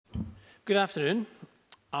Good afternoon.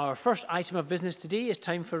 Our first item of business today is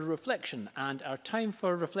time for reflection, and our time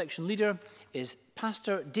for reflection leader is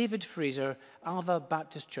Pastor David Fraser, Alva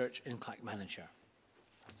Baptist Church in Clackmannanshire.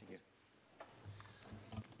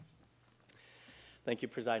 Thank you,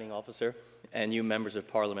 Presiding Officer, and you members of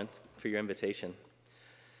Parliament for your invitation.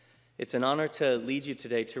 It's an honor to lead you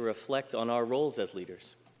today to reflect on our roles as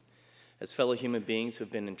leaders, as fellow human beings who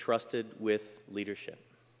have been entrusted with leadership.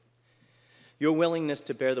 Your willingness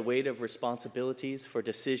to bear the weight of responsibilities for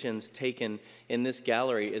decisions taken in this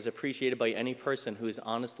gallery is appreciated by any person who has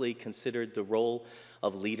honestly considered the role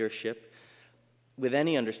of leadership with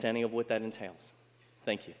any understanding of what that entails.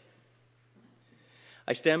 Thank you.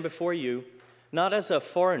 I stand before you not as a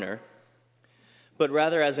foreigner, but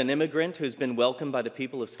rather as an immigrant who's been welcomed by the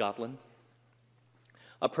people of Scotland,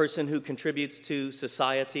 a person who contributes to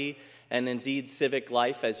society and indeed civic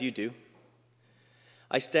life as you do.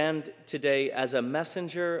 I stand today as a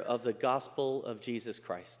messenger of the gospel of Jesus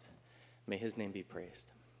Christ. May his name be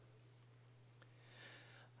praised.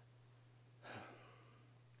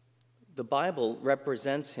 The Bible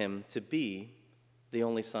represents him to be the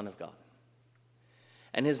only Son of God.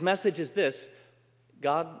 And his message is this: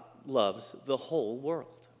 God loves the whole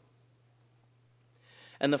world.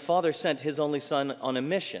 And the Father sent his only Son on a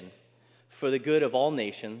mission for the good of all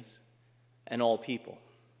nations and all people.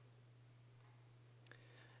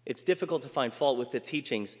 It's difficult to find fault with the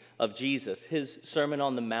teachings of Jesus. His Sermon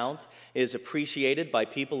on the Mount is appreciated by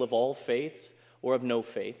people of all faiths or of no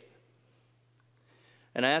faith.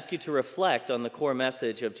 And I ask you to reflect on the core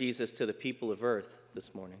message of Jesus to the people of earth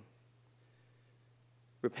this morning.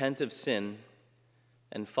 Repent of sin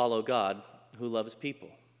and follow God who loves people.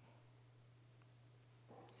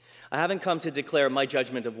 I haven't come to declare my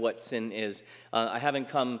judgment of what sin is. I haven't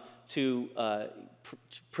come to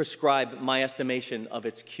prescribe my estimation of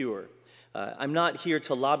its cure. I'm not here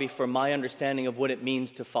to lobby for my understanding of what it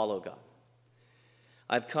means to follow God.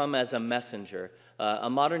 I've come as a messenger, a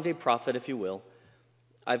modern-day prophet, if you will.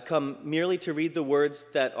 I've come merely to read the words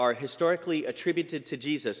that are historically attributed to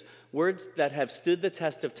Jesus, words that have stood the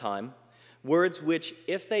test of time, words which,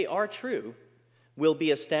 if they are true, will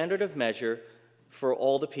be a standard of measure for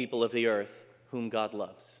all the people of the earth whom God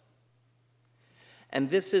loves. And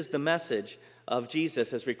this is the message of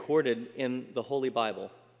Jesus as recorded in the Holy Bible.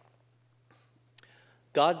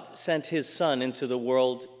 God sent his Son into the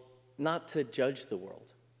world not to judge the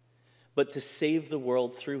world, but to save the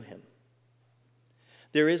world through him.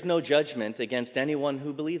 There is no judgment against anyone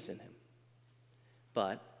who believes in him,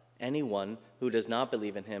 but anyone who does not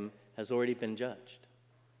believe in him has already been judged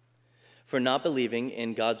for not believing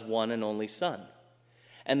in God's one and only Son.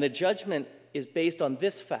 And the judgment is based on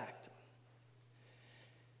this fact: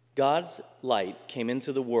 God's light came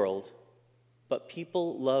into the world, but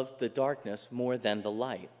people loved the darkness more than the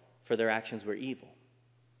light, for their actions were evil.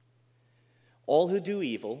 All who do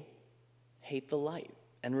evil hate the light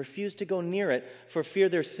and refuse to go near it for fear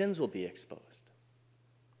their sins will be exposed.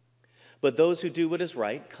 But those who do what is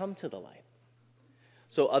right come to the light,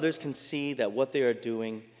 so others can see that what they are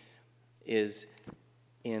doing is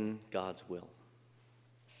in God's will.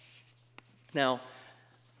 Now,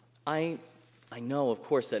 I know, of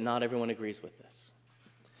course, that not everyone agrees with this.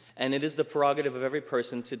 And it is the prerogative of every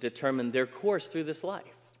person to determine their course through this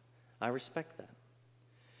life. I respect that.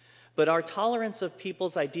 But our tolerance of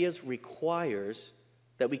people's ideas requires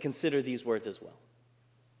that we consider these words as well.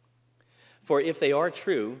 For if they are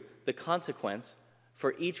true, the consequence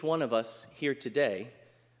for each one of us here today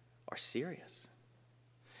are serious.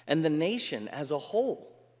 And the nation as a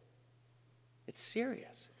whole, it's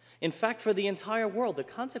serious. In fact, for the entire world, the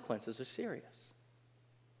consequences are serious.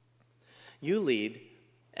 You lead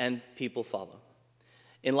and people follow.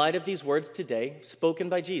 In light of these words today, spoken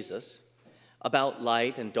by Jesus, about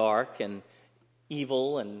light and dark and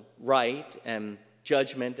evil and right and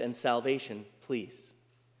judgment and salvation, please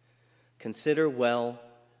consider well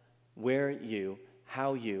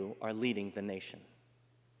how you are leading the nation.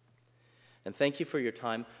 And thank you for your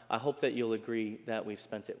time. I hope that you'll agree that we've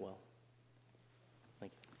spent it well.